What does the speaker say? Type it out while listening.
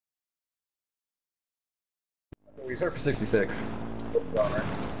We start for 66.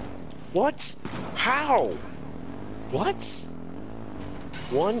 What? How? What?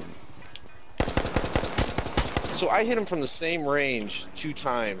 One? So I hit him from the same range 2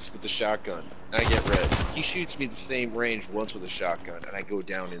 times with the shotgun, and I get red. He shoots me the same range once with a shotgun, and I go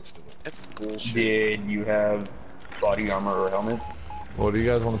down instantly. That's bullshit. Did you have body armor or helmet? Well, do you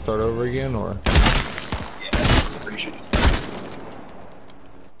guys want to start over again, or? Yeah, pretty sure.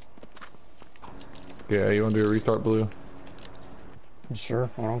 Yeah, you want to do a restart, Blue? Sure,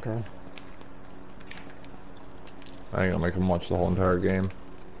 I don't care. I ain't gonna make him watch the whole entire game.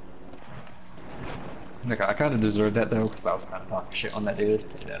 Like, I kind of deserved that though, because I was kind of talking shit on that dude,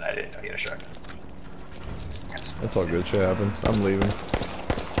 and then I didn't know he had a shotgun. That's all good, shit happens. I'm leaving.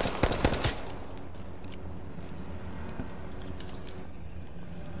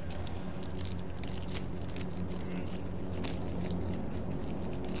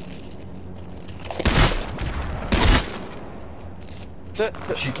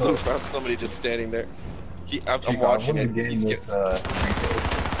 Blue found somebody just standing there. I'm watching it. He's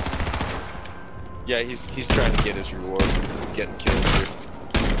yeah, he's trying to get his reward. He's getting kills here.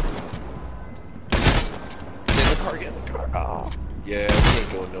 Get in the car. Oh. Yeah, he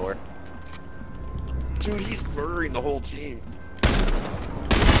ain't going nowhere. Dude, he's murdering the whole team.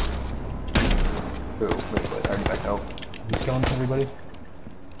 Ooh, wait, I already backed out. He's killing everybody.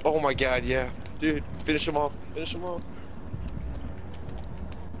 Oh my god, yeah. Dude, finish him off. Finish him off.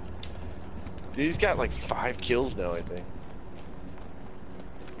 Dude, he's got like 5 kills now, I think.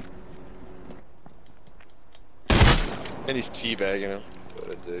 And he's teabagging him. What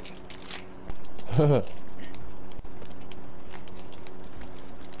a dick.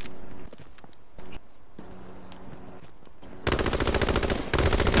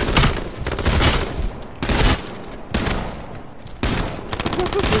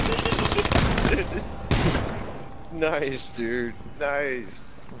 Nice, dude.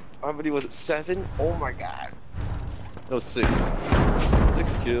 Nice. How many was it? 7? Oh my god. No, 6.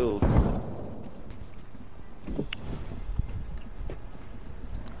 6 kills.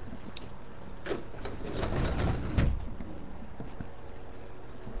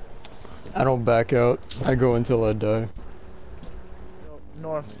 I don't back out. I go until I die.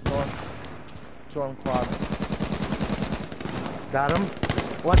 North. Storm quad. Got him.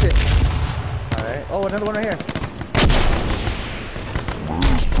 Watch it. Alright. Oh, another one right here.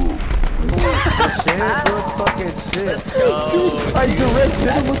 Good fucking shit. Let's go. I direct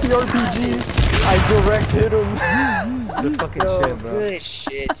hit him with the RPG. I direct hit him. Good fucking shit, bro. Good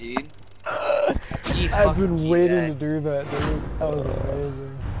shit, dude. I've been waiting to do that, dude. That was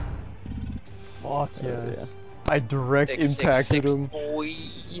amazing. Fuck yes. Yeah. I direct impacted him. Boy.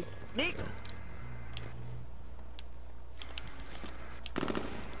 Nick.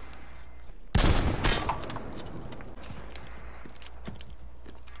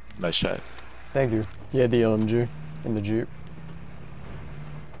 Nice shot. Thank you. He had the LMG in the Jeep.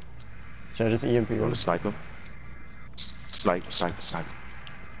 Should I just EMP You him? wanna snipe him? Snipe.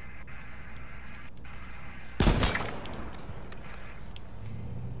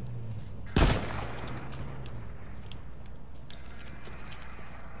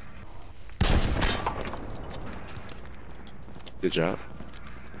 Good job.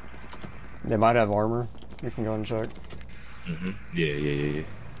 They might have armor. You can go and check. Yeah.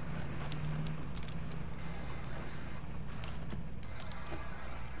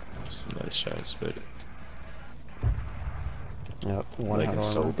 Some nice shots, but Yep, one like had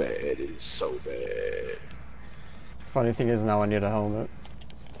it's armor. so bad. It is so bad. Funny thing is now I need a helmet.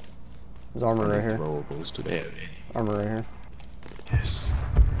 There's armor right here. Throwables, do they have any? Armor right here. Yes.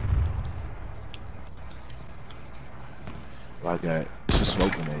 Well, I got 2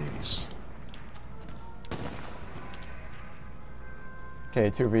 smoke grenades. Okay,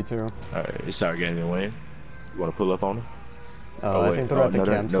 2v2. Alright, it's our game to win. You wanna pull up on them? I think they're at the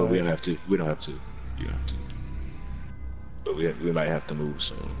campsite. No, we don't have to. You don't have to. But we might have to move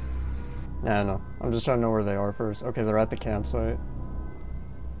soon. Yeah, I know. I'm just trying to know where they are first. Okay, they're at the campsite.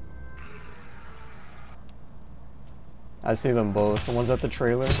 I see them both. The one's at the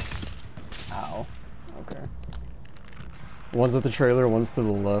trailer. Ow. Okay. One's at the trailer, one's to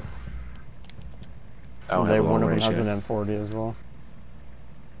the left. I don't have One of them range has yet. an M40 as well.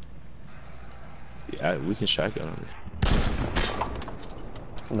 Yeah, we can shotgun them.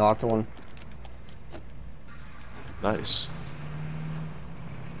 Knocked one. Nice.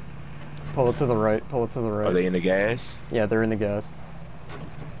 Pull it to the right. Pull it to the right. Are they in the gas? Yeah, they're in the gas.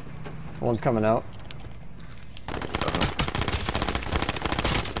 One's coming out.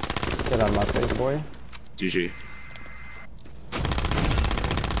 Get out of my face, boy. GG.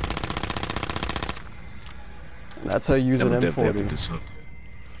 That's how you use an I'm definitely have to M40. do something.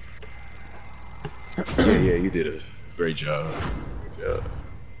 Yeah, you did a great job. Good job.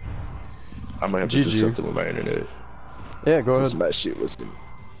 I might have to do GG. something with my internet. Yeah, go Because ahead. my shit wasn't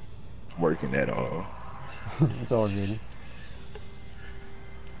working at all. It's all good.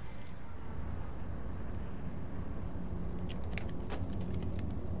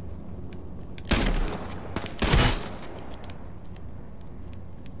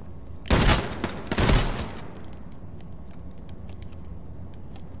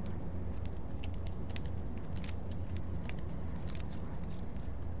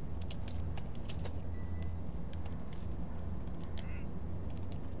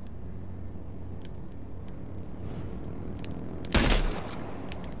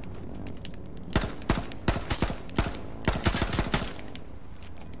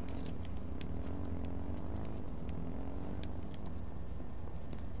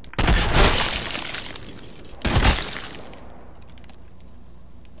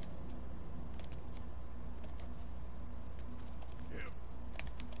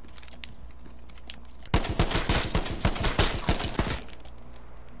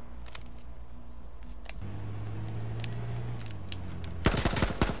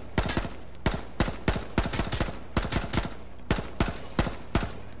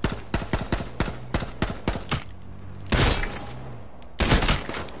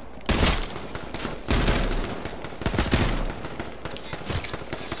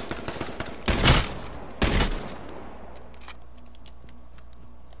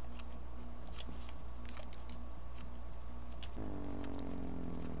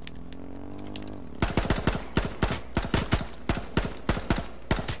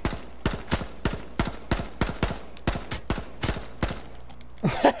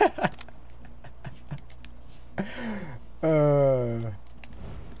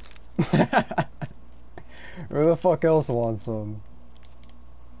 Who the fuck else wants some?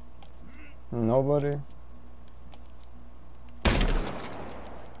 Nobody?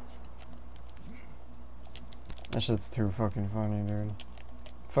 That shit's too fucking funny, dude.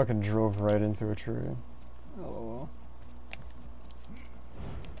 Fucking drove right into a tree. LOL.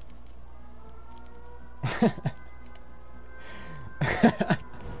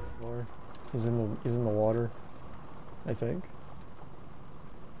 He's in the water, I think.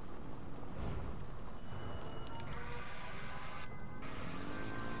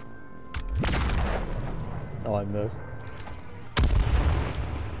 Oh, I missed.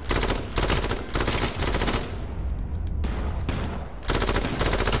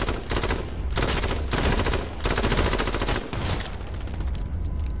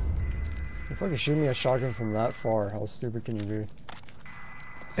 You fucking shoot me a shotgun from that far. How stupid can you be?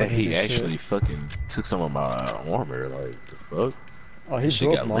 And he Sucking actually shit. fucking took some of my armor. Like, the fuck? Oh, he She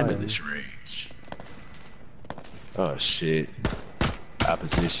broke got mine. limitless range. Oh shit.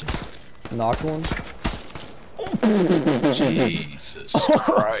 Opposition. Knocked one. Jesus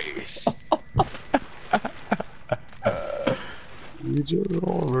Christ. Need your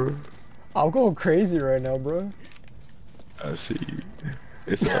armor. I'm going crazy right now, bro. I see you.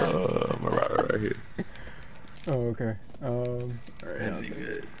 It's Marauder right here. Oh, okay. That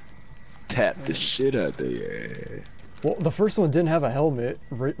nigga tapped the shit out there. Well, the first one didn't have a helmet,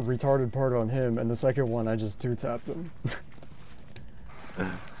 retarded part on him, and the second one I just two-tapped him.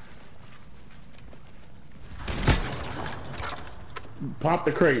 Pop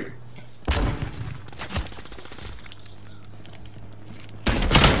the crate.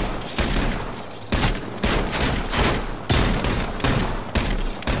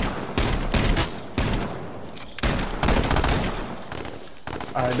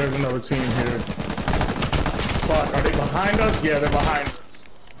 Alright, there's another team here. Fuck, are they behind us? Yeah, they're behind us.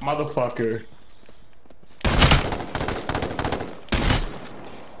 Motherfucker.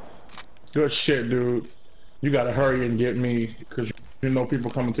 Good shit, dude. You gotta hurry and get me, because you know people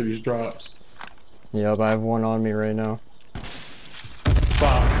coming to these drops. Yep, I have one on me right now.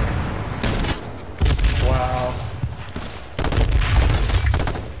 Fuck. Wow.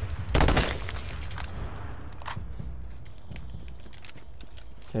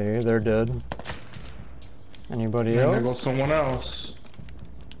 Okay, they're dead. Anybody And there goes else? someone else.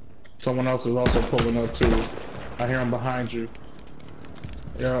 Someone else is also pulling up too. I hear them behind you.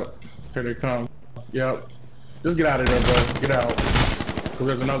 Yep. Here they come. Yep. Just get out of there, bro. Get out. Cause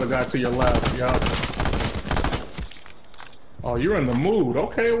there's another guy to your left. Yep. Oh, you're in the mood.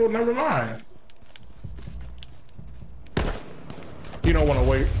 Okay, well, never mind. You don't want to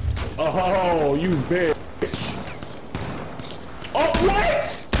wait. Oh, you bitch. Oh, what?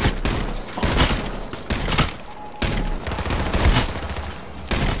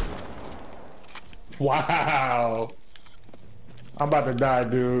 Wow. I'm about to die,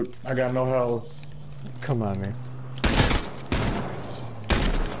 dude. I got no health. Come on, man.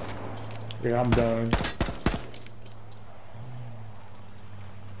 Yeah, I'm done.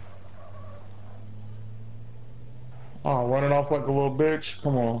 Oh, running off like a little bitch?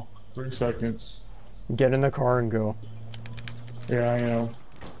 Come on. 3 seconds. Get in the car and go. Yeah, I am.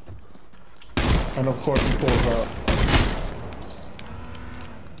 And of course he pulls up.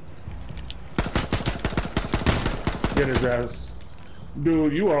 Get his ass.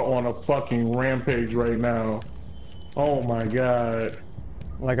 Dude, you are on a fucking rampage right now. Oh my god.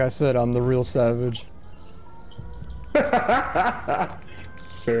 Like I said, I'm the real savage. Fair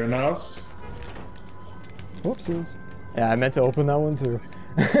enough. Whoopsies. Yeah, I meant to open that one too.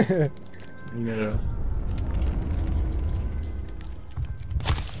 Yeah.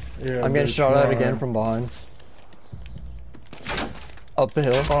 Yeah, I'm getting shot at again from behind. Up the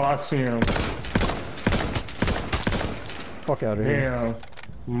hill. Oh, I see him. Fuck out of here. Damn.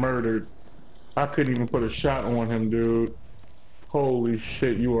 Murdered. I couldn't even put a shot on him, dude. Holy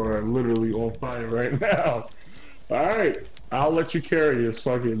shit, you are literally on fire right now. Alright, I'll let you carry us.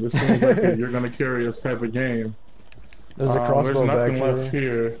 Fuck it. This seems like you're gonna carry us type of game. There's a crossbow there's back nothing left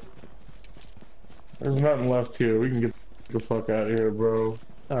here. There's nothing left here. We can get the fuck out of here, bro.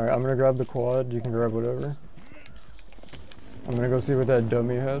 Alright, I'm gonna grab the quad. You can grab whatever. I'm gonna go see what that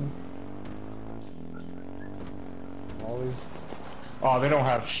dummy had. Always. Oh, they don't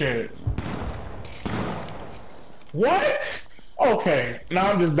have shit. What? Okay,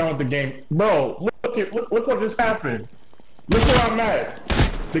 now I'm just done with the game. Bro, look what just happened. Look where I'm at.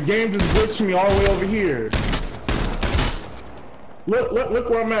 The game just glitched me all the way over here. Look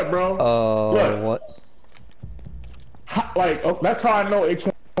where I'm at, bro. Look. What? Like, oh, that's how I know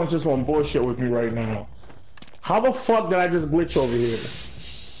H1's just on bullshit with me right now. How the fuck did I just glitch over here?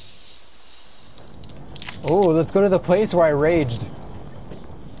 Oh, let's go to the place where I raged.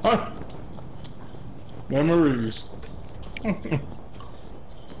 Huh? Memories.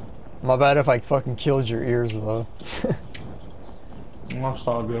 My bad if I fucking killed your ears though. That's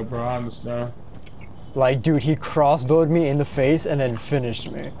all good, bro. I understand. Like, dude, he crossbowed me in the face and then finished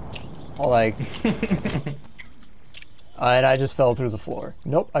me. Like, and I just fell through the floor.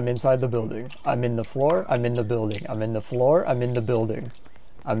 Nope, I'm inside the building. I'm in the floor, I'm in the building. I'm in the floor, I'm in the building.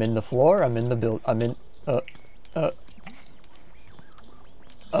 I'm in the floor, I'm in the build. I'm in,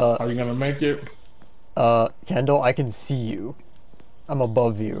 Are you gonna make it? Kendall, I can see you. I'm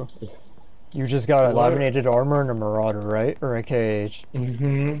above you. You just got a laminated armor and a marauder, right? Or a KH?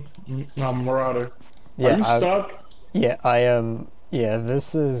 Mm-hmm. I'm Marauder. Yeah, Are you stuck? Yeah, I am. Yeah,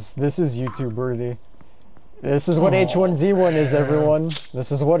 this is YouTube worthy. This is what H1Z1 is, everyone.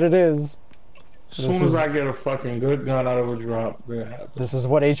 This is what it is. As soon as I get a fucking good gun out of a drop, that happens. This is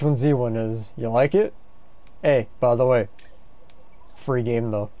what H1Z1 is. You like it? Hey, by the way, free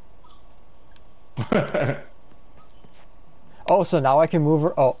game though. Oh, so now I can move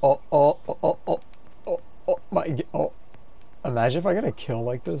her. Oh, my. Oh. Imagine if I got a kill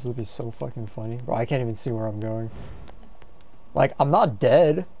like this. It'd be so fucking funny. Bro, I can't even see where I'm going. Like, I'm not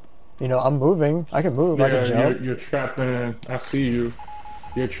dead. You know, I'm moving. I can move. Yeah, I can jump. You're trapped in. I see you.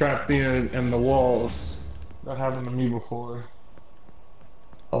 You're trapped in the walls. That happened to me before.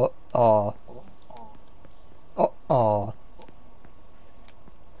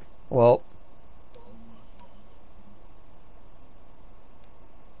 Well.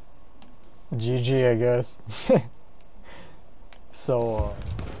 GG, I guess. So,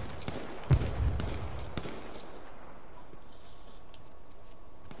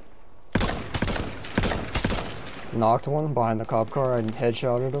 knocked one behind the cop car and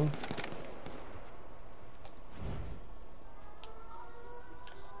headshotted him.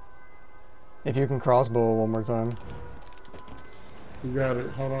 If you can crossbow one more time. You got it.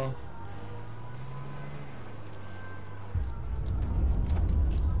 Hold on.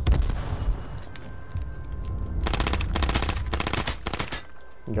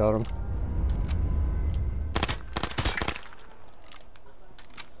 Got him.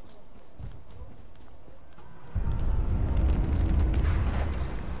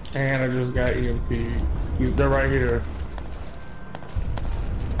 And I just got EMP. They're right here.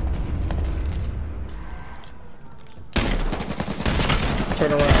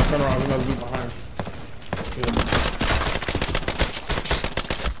 Turn around, we're gonna be behind. Yeah.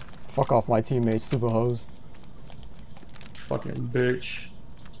 Fuck off my teammates, stupid hoes. Fucking bitch.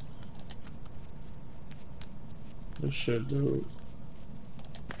 This shit, dude.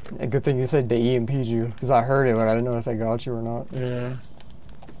 A good thing you said they EMP'd you, because I heard it, but I didn't know if they got you or not. Yeah.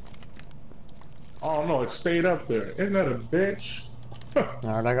 Oh no, it stayed up there. Isn't that a bitch?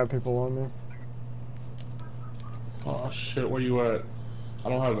 Alright, I got people on me. Oh shit, where you at? I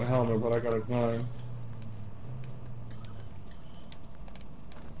don't have a helmet, but I got a gun.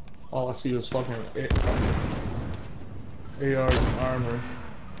 All I see is fucking AR and armor.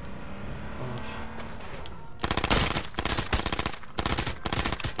 Oh,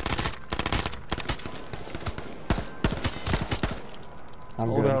 I'm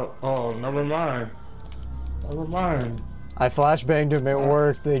hold good. up. Oh, never mind. Never mind. I flashbanged him, it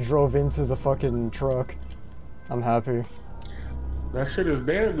worked. They drove into the fucking truck. I'm happy. That shit is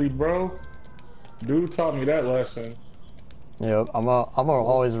deadly, bro. Dude taught me that lesson. Yep, I'm gonna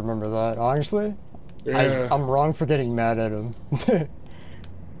always remember that. Honestly, Yeah. I'm wrong for getting mad at him.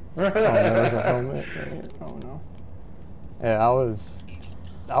 Oh, there's a helmet. Right? Oh no. Yeah,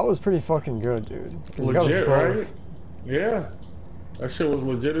 that was pretty fucking good, dude. 'Cause you got us Legit, both. right? Yeah. That shit was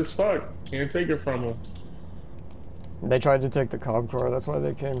legit as fuck. Can't take it from him. They tried to take the cop car. That's why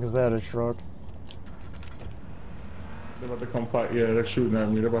they came, because they had a truck. They're about to come fight. Yeah, they're shooting at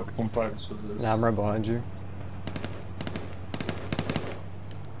me. They're about to come fight us with this. Nah, I'm right behind you.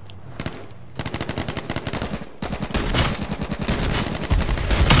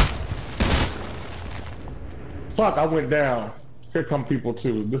 Fuck, I went down. Here come people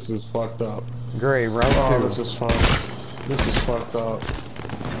too. This is fucked up. Great, round Oh, two. this is fucked. This is fucked up.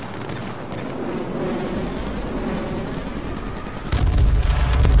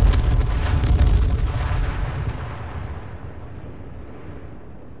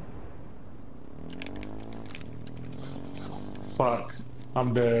 Fuck.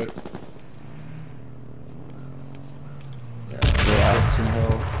 I'm dead. Yeah. Some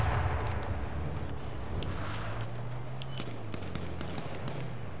health.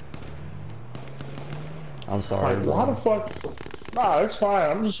 I'm sorry, Like, why bro. the fuck? Nah, it's fine.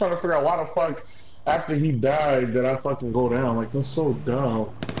 I'm just trying to figure out why the fuck after he died did I fucking go down? Like, that's so dumb.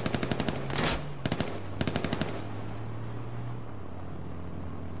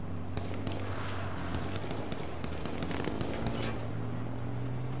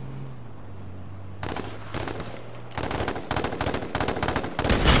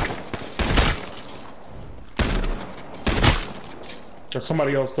 There's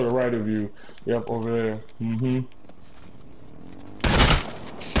somebody else to the right of you. Yep, over there. Mm-hmm.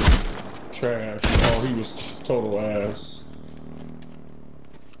 Trash. Oh, he was total ass.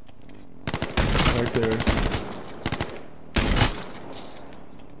 Right there.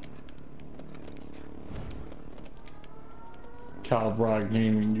 Cal Brock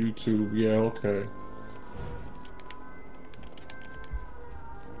Gaming YouTube. Yeah, okay.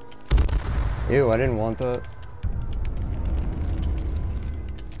 Ew, I didn't want that.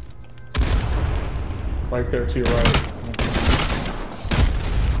 Right there to your right.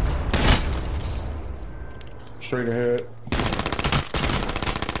 Straight ahead.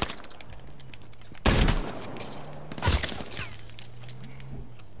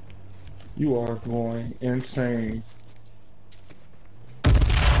 You are going insane.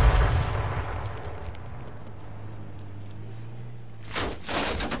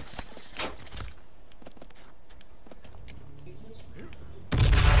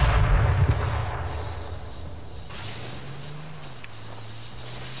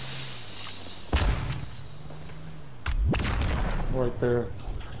 Right there.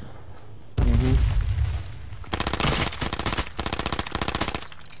 Mm-hmm.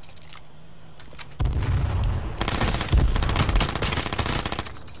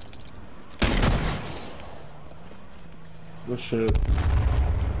 Good shit.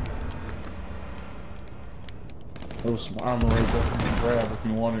 There was some armor right there for you to grab if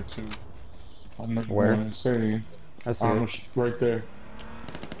you wanted to. I know you Where? wanted to say. I see Armor it. right there.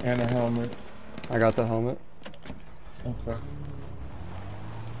 And a helmet. I got the helmet. Okay.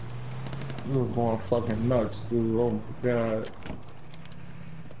 You were going fucking nuts, dude. Oh my god.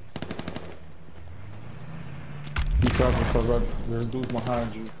 Keep talking because there's dudes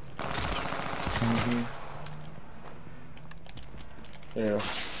behind you. Mm-hmm. Yeah.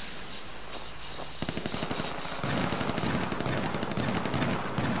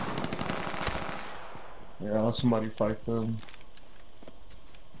 Yeah, let somebody fight them.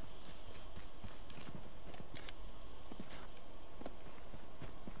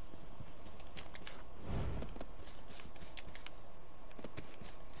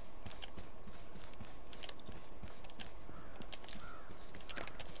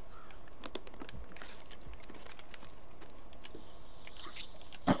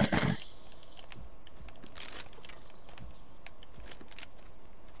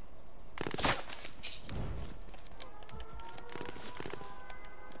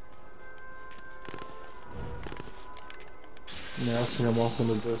 Yeah, I see him off in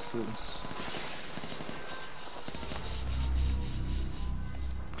the distance.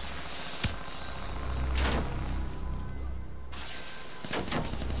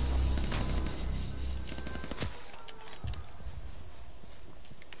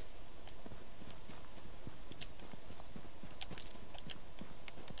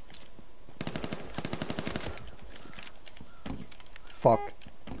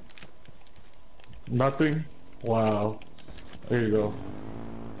 Nothing? Wow. There you go.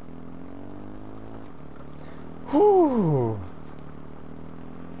 Whew.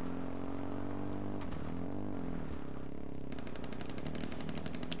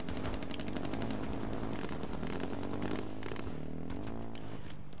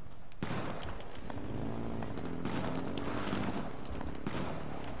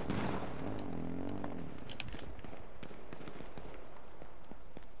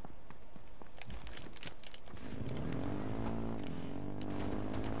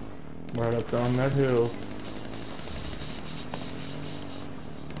 Right up on that hill.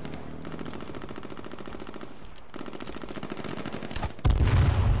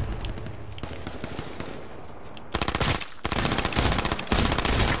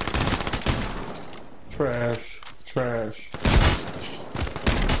 Trash. Trash.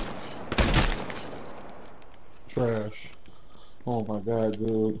 Trash. Oh my god,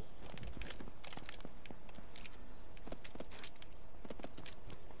 dude.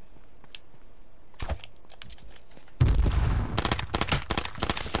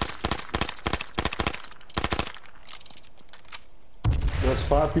 There's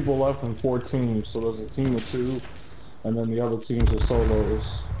 5 people left in 4 teams, so there's a team of 2, and then the other teams are solos.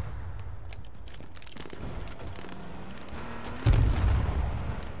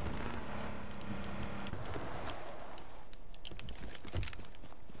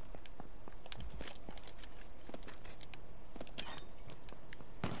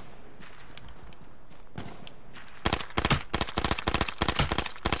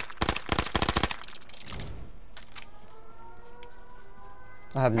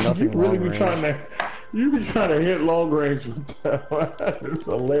 I have nothing You really long be range. you be trying to hit long range with that. It's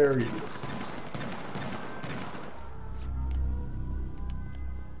hilarious.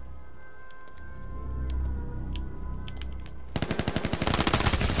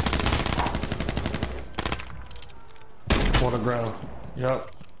 On the ground.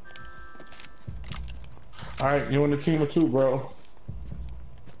 Yep. Alright, you in the team of 2, bro.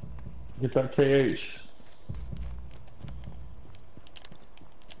 Get that KH.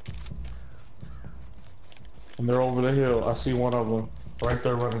 And they're over the hill. I see one of them right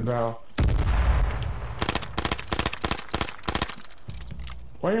there running down.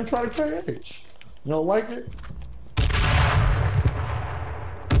 Why you try to KH? You don't like it?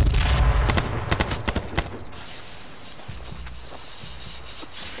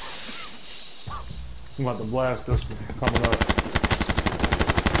 I'm about to blast this one coming up.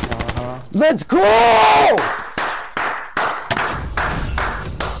 Let's go!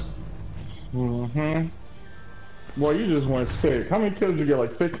 Mm-hmm. Boy, you just went sick. How many kills did you get?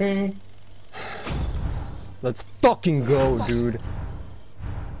 Like 15? Let's fucking go, dude.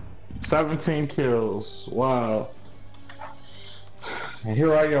 17 kills. Wow. And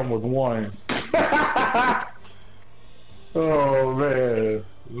here I am with 1. Oh man.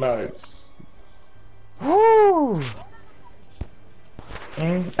 Nice. Woo!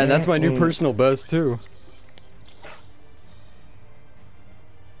 And that's my new personal best too.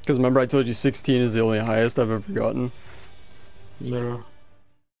 Because remember I told you 16 is the only highest I've ever gotten. Yeah.